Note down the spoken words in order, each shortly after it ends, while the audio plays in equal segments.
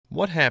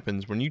What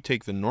happens when you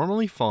take the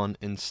normally fun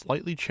and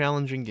slightly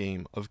challenging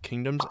game of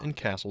Kingdoms and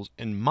Castles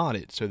and mod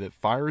it so that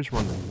fires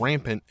run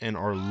rampant and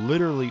are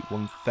literally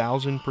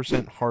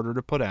 1000% harder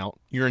to put out?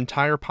 Your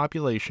entire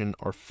population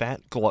are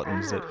fat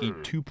gluttons that eat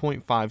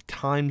 2.5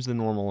 times the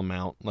normal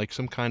amount, like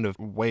some kind of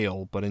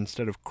whale, but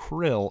instead of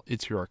krill,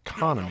 it's your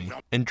economy,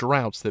 and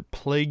droughts that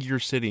plague your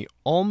city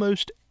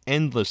almost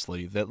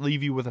endlessly that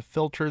leave you with a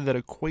filter that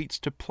equates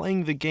to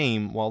playing the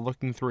game while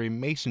looking through a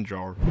mason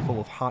jar full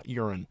of hot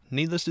urine.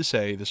 Needless to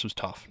say, this was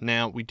tough.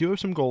 Now, we do have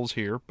some goals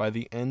here. By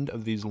the end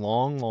of these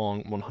long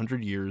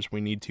 100 years, we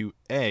need to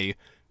A,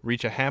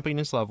 reach a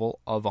happiness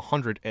level of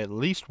 100 at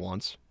least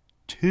once,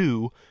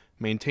 2,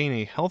 maintain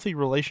a healthy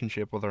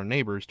relationship with our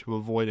neighbors to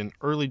avoid an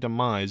early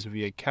demise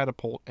via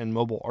catapult and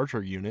mobile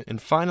archer unit,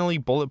 and finally,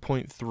 bullet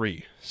point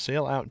 3,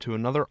 sail out to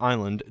another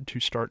island to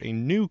start a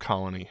new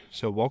colony.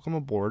 So welcome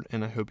aboard,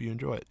 and I hope you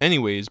enjoy it.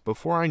 Anyways,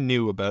 before I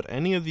knew about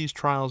any of these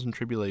trials and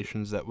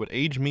tribulations that would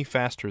age me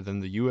faster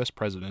than the US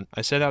president,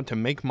 I set out to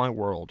make my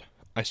world.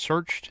 I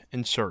searched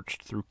and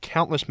searched through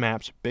countless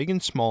maps, big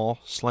and small,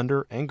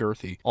 slender and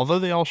girthy. Although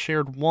they all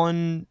shared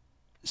one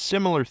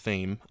similar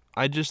theme,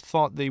 I just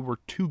thought they were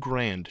too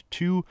grand,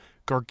 too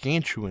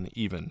gargantuan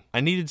even. I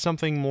needed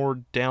something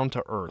more down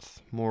to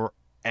earth, more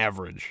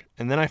average.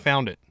 And then I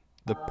found it.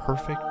 The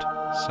perfect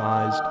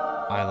sized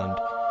island.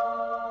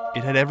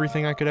 It had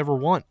everything I could ever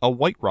want. A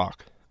white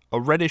rock, a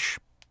reddish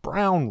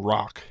brown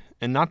rock,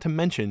 and not to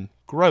mention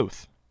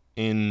growth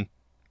in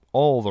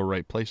all the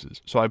right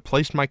places. So I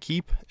placed my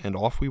keep and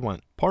off we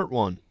went. Part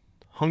 1.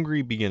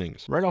 Hungry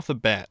beginnings. Right off the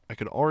bat, I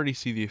could already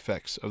see the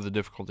effects of the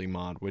difficulty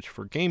mod, which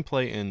for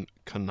gameplay and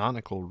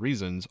canonical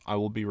reasons, I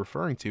will be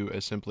referring to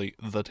as simply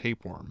the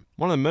tapeworm.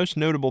 One of the most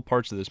notable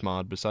parts of this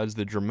mod, besides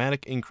the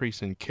dramatic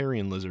increase in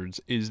carrion lizards,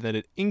 is that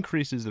it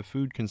increases the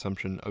food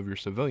consumption of your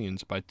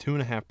civilians by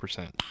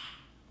 2.5%.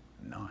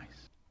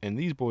 Nice. And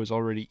these boys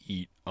already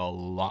eat a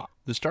lot.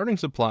 The starting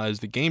supplies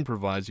the game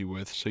provides you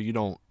with so you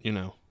don't,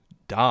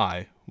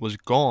 die was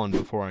gone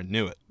before I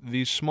knew it.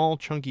 These small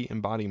chunky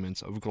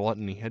embodiments of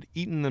gluttony had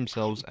eaten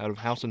themselves out of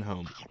house and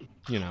home,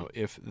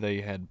 if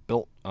they had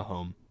built a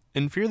home.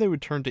 In fear they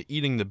would turn to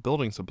eating the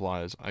building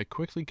supplies, I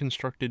quickly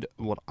constructed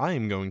what I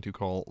am going to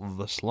call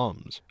the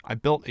slums. I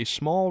built a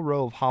small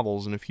row of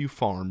hovels and a few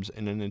farms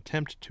in an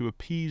attempt to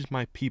appease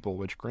my people,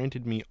 which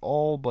granted me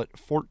all but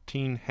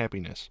 14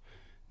 happiness.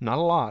 Not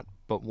a lot,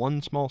 but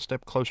one small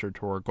step closer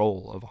to our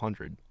goal of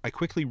 100. I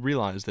quickly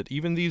realized that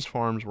even these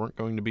farms weren't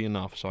going to be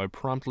enough, so I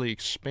promptly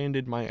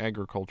expanded my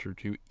agriculture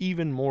to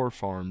even more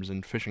farms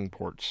and fishing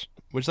ports.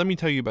 Which, let me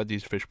tell you about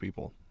these fish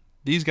people.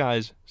 These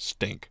guys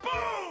stink. Boo!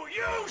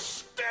 You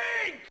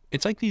stink!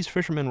 It's like these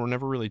fishermen were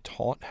never really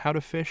taught how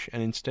to fish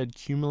and instead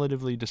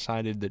cumulatively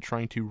decided that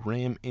trying to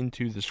ram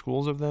into the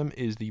schools of them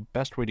is the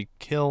best way to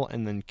kill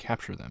and then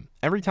capture them.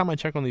 Every time I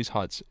check on these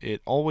huts,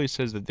 it always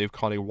says that they've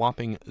caught a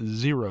whopping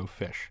 0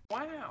 fish.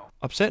 Wow.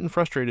 Upset and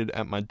frustrated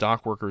at my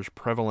dock workers'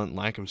 prevalent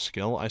lack of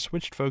skill, I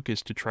switched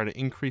focus to try to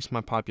increase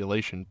my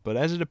population, but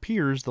as it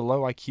appears, the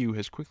low IQ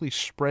has quickly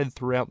spread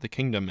throughout the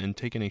kingdom and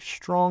taken a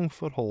strong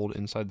foothold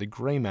inside the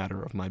gray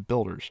matter of my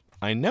builders.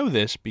 I know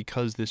this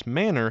because this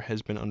manor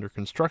has been under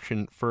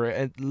construction for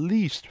at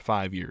least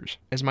 5 years.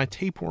 As my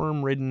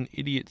tapeworm-ridden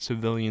idiot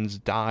civilians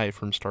die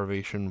from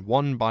starvation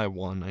one by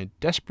one, I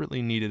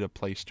desperately needed a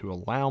place to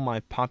allow my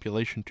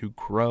population to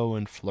grow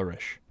and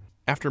flourish.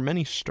 After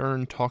many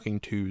stern talking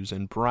tos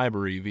and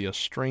bribery via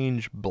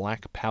strange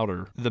black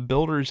powder, the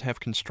builders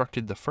have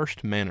constructed the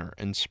first manor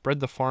and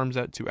spread the farms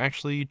out to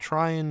actually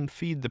try and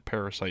feed the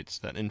parasites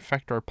that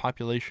infect our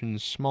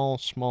population's small,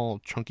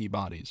 chunky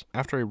bodies.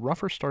 After a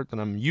rougher start than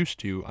I'm used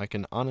to, I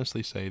can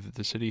honestly say that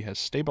the city has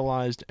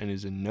stabilized and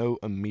is in no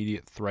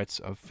immediate threats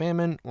of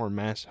famine or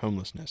mass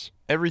homelessness.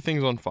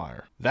 Everything's on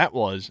fire. That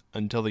was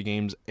until the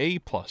game's A+,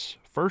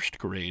 first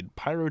grade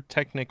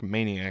pyrotechnic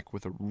maniac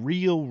with a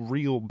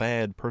real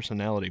bad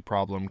personality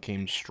problem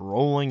came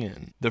strolling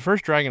in. The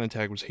first dragon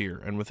attack was here,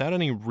 and without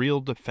any real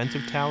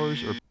defensive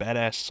towers or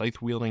badass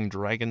scythe-wielding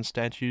dragon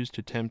statues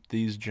to tempt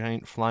these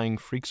giant flying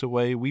freaks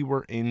away, we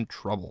were in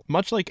trouble.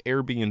 Much like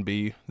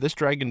Airbnb, this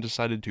dragon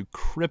decided to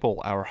cripple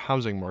our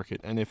housing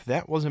market, and if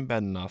that wasn't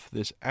bad enough,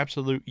 this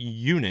absolute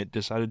unit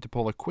decided to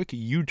pull a quick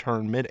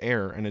U-turn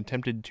mid-air and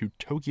attempted to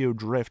Tokyo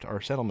drift our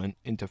settlement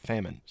into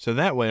famine. So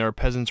that way our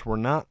peasants were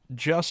not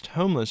just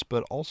homeless,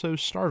 but also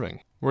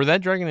starving. Where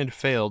that dragon had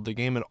failed, the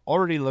game had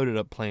already loaded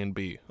up Plan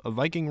B, a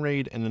Viking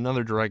raid and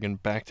another dragon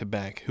back to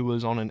back, who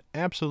was on an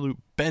absolute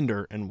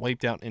bender and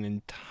wiped out an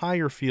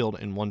entire field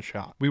in one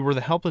shot. We were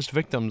the helpless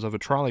victims of a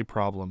trolley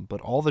problem,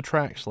 but all the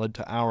tracks led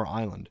to our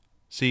island.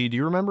 See, do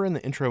you remember in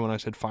the intro when I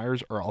said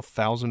fires are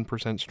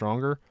 1000%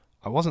 stronger?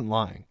 I wasn't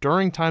lying.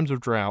 During times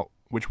of drought,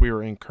 which we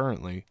are in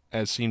currently,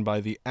 as seen by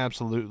the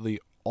absolutely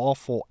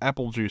awful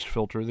apple juice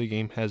filter the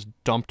game has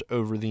dumped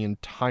over the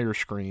entire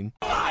screen.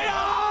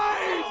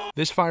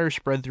 This fire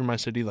spread through my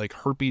city like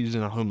herpes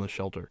in a homeless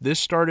shelter. This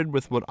started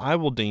with what I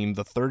will deem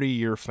the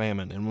 30-year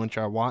famine, in which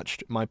I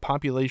watched my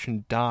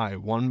population die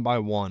one by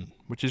one,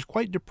 which is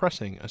quite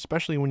depressing,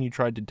 especially when you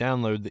tried to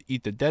download the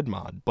Eat the Dead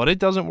mod, but it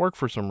doesn't work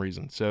for some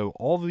reason, so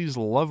all these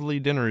lovely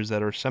dinners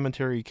that our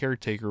cemetery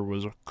caretaker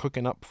was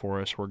cooking up for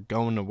us were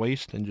going to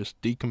waste and just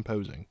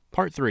decomposing.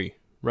 Part 3.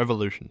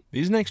 Revolution.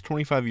 These next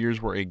 25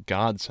 years were a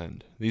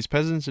godsend. These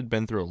peasants had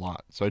been through a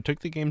lot, so I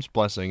took the game's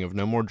blessing of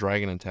no more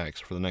dragon attacks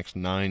for the next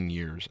 9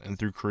 years, and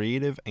through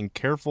creative and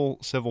careful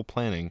civil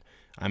planning,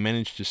 I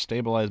managed to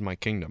stabilize my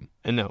kingdom.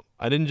 And no,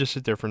 I didn't just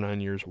sit there for 9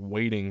 years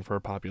waiting for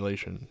a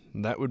population.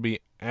 That would be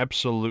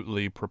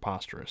absolutely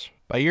preposterous.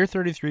 By year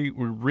 33,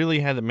 we really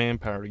had the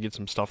manpower to get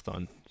some stuff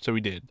done, so we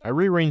did. I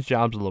rearranged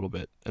jobs a little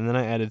bit, and then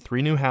I added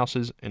 3 new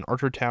houses, an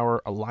archer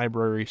tower, a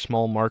library,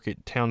 small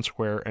market, town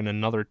square, and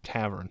another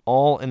tavern,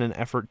 all in an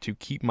effort to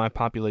keep my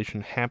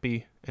population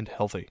happy and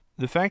healthy.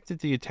 The fact that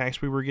the attacks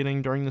we were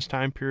getting during this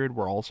time period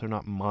were also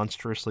not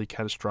monstrously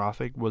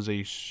catastrophic was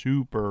a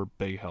super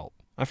big help.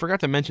 I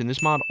forgot to mention,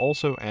 this mod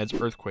also adds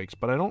earthquakes,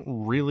 but I don't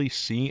really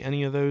see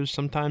any of those.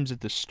 Sometimes at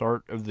the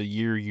start of the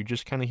year, you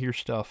just kind of hear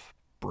stuff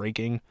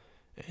breaking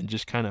and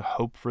just kind of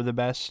hope for the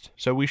best.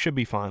 So we should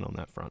be fine on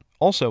that front.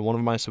 Also, one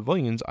of my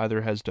civilians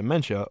either has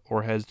dementia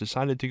or has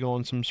decided to go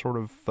on some sort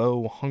of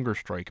faux hunger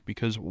strike,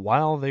 because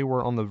while they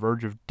were on the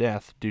verge of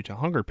death due to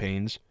hunger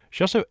pains,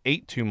 she also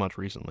ate too much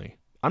recently.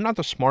 I'm not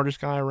the smartest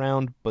guy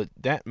around, but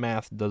that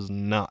math does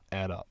not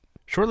add up.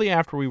 Shortly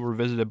after, we were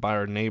visited by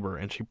our neighbor,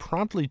 and she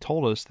promptly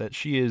told us that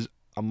she is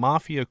a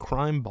mafia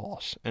crime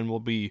boss and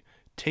will be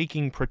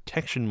taking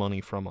protection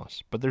money from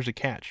us. But there's a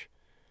catch.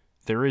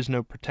 There is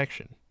no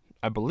protection.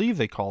 I believe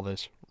they call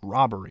this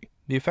robbery.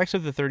 The effects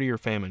of the 30-year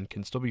famine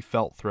can still be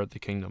felt throughout the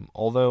kingdom,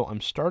 although I'm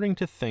starting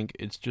to think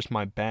it's just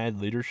my bad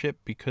leadership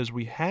because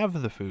we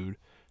have the food.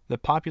 The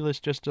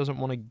populace just doesn't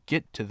want to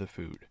get to the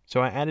food.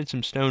 So I added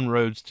some stone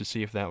roads to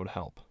see if that would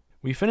help.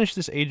 We finished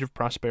this age of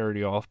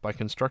prosperity off by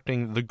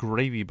constructing the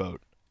Gravy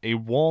Boat, a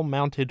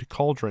wall-mounted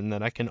cauldron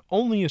that I can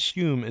only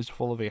assume is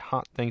full of a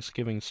hot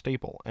Thanksgiving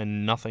staple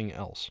and nothing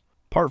else.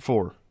 Part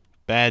 4.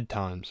 Bad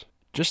times.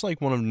 Just like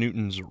one of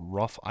Newton's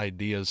rough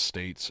ideas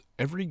states,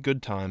 every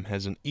good time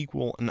has an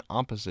equal and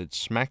opposite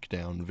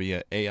smackdown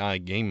via AI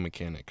game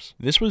mechanics.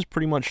 This was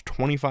pretty much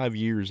 25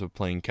 years of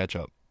playing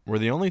catch-up, where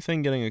the only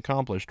thing getting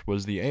accomplished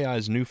was the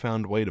AI's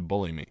newfound way to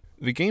bully me.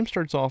 The game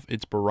starts off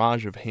its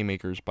barrage of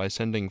haymakers by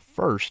sending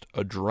first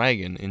a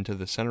dragon into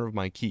the center of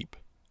my keep,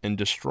 and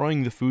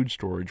destroying the food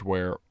storage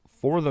where,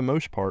 for the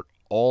most part,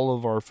 all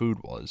of our food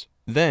was.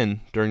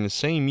 Then, during the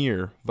same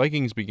year,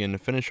 Vikings began to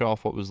finish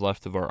off what was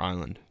left of our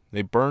island.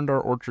 They burned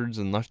our orchards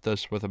and left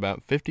us with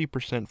about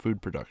 50%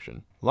 food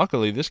production.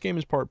 Luckily, this game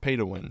is part pay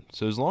to win,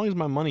 so as long as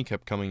my money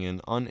kept coming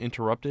in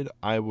uninterrupted,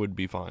 I would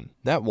be fine.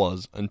 That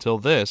was, until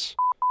this.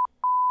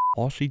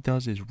 All she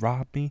does is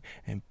rob me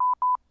and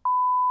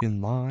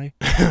lie.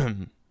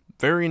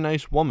 Very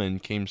nice woman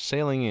came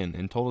sailing in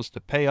and told us to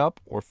pay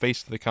up or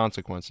face the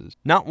consequences.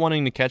 Not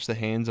wanting to catch the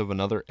hands of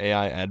another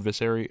AI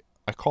adversary,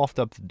 I coughed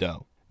up the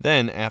dough.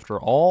 Then, after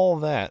all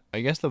that,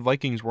 I guess the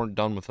Vikings weren't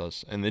done with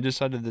us, and they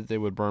decided that they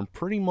would burn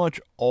pretty much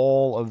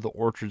all of the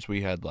orchards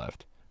we had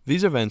left.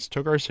 These events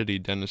took our city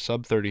down to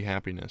sub-30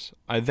 happiness.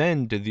 I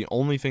then did the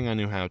only thing I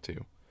knew how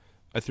to.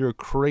 I threw a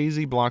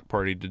crazy block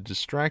party to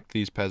distract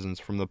these peasants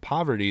from the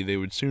poverty they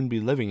would soon be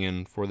living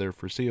in for their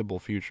foreseeable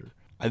future.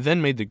 I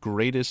then made the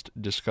greatest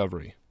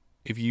discovery.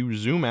 If you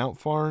zoom out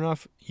far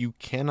enough, you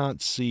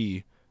cannot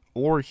see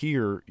or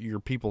hear your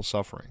people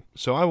suffering.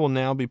 So I will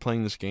now be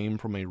playing this game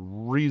from a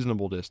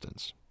reasonable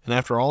distance. And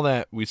after all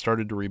that, we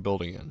started to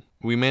rebuild again.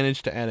 We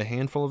managed to add a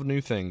handful of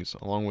new things,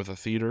 along with a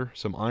theater,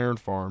 some iron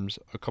farms,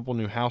 a couple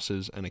new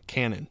houses, and a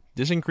cannon.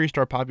 This increased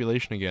our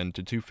population again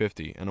to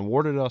 250 and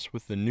awarded us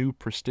with the new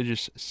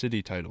prestigious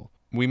city title.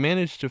 We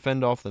managed to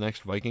fend off the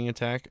next Viking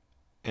attack,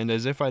 and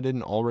as if I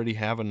didn't already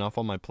have enough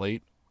on my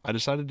plate, I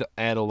decided to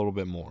add a little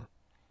bit more.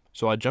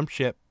 So I jumped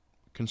ship,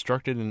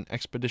 constructed an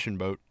expedition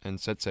boat, and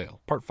set sail.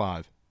 Part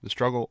 5. The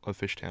Struggle of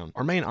Fishtown.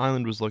 Our main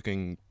island was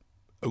looking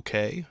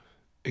okay,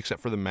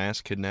 except for the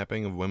mass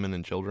kidnapping of women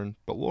and children,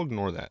 but we'll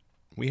ignore that.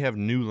 We have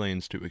new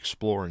lands to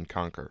explore and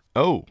conquer.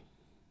 Oh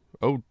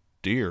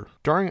dear.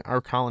 During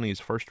our colony's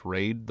first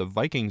raid, the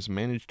Vikings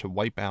managed to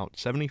wipe out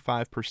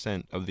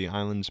 75% of the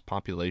island's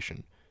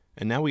population,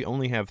 and now we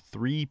only have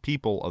 3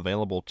 people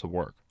available to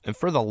work. And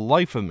for the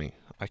life of me,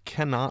 I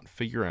cannot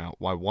figure out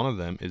why one of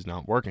them is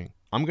not working.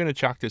 I'm going to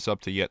chalk this up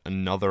to yet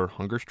another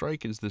hunger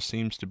strike, as this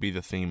seems to be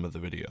the theme of the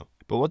video.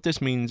 But what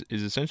this means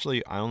is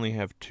essentially I only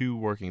have 2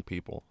 working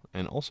people,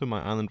 and also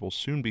my island will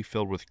soon be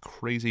filled with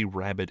crazy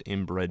rabid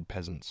inbred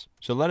peasants.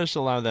 So let us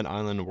allow that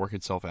island to work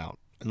itself out,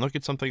 and look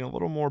at something a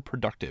little more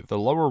productive. The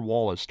lower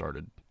wall has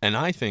started, and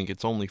I think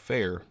it's only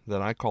fair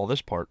that I call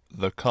this part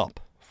the cup,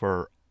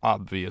 for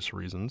obvious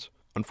reasons.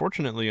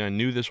 Unfortunately, I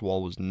knew this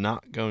wall was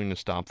not going to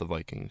stop the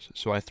Vikings,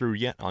 so I threw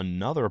yet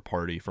another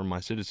party for my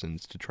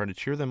citizens to try to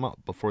cheer them up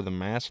before the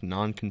mass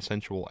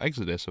non-consensual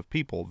exodus of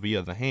people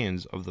via the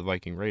hands of the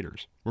Viking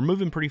raiders. We're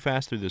moving pretty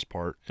fast through this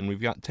part, and we've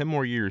got 10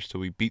 more years till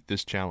we beat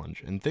this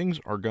challenge, and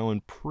things are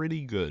going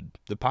pretty good.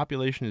 The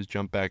population has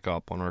jumped back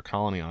up on our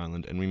colony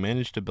island, and we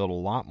managed to build a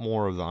lot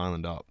more of the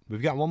island up.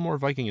 We've got one more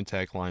Viking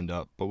attack lined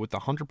up, but with the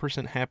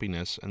 100%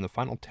 happiness and the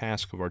final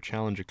task of our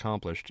challenge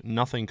accomplished,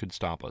 nothing could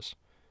stop us.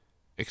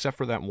 Except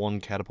for that one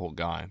catapult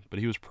guy, but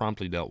he was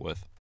promptly dealt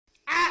with.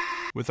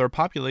 With our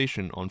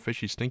population on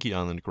Fishy Stinky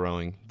Island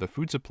growing, the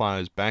food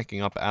supplies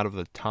backing up out of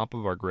the top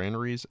of our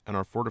granaries, and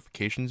our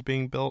fortifications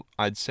being built,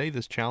 I'd say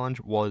this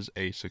challenge was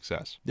a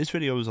success. This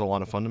video was a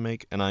lot of fun to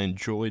make, and I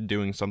enjoyed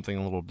doing something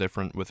a little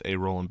different with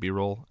A-roll and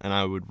B-roll, and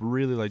I would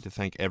really like to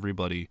thank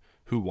everybody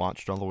who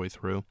watched all the way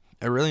through.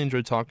 I really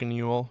enjoyed talking to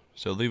you all,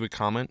 so leave a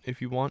comment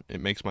if you want. It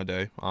makes my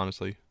day,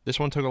 honestly. This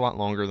one took a lot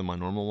longer than my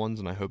normal ones,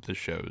 and I hope this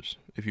shows.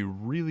 If you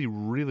really,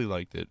 really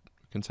liked it,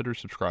 consider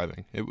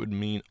subscribing. It would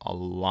mean a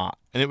lot.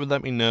 And it would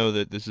let me know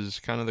that this is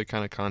the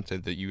kind of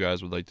content that you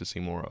guys would like to see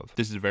more of.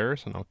 This is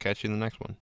Veris, and I'll catch you in the next one.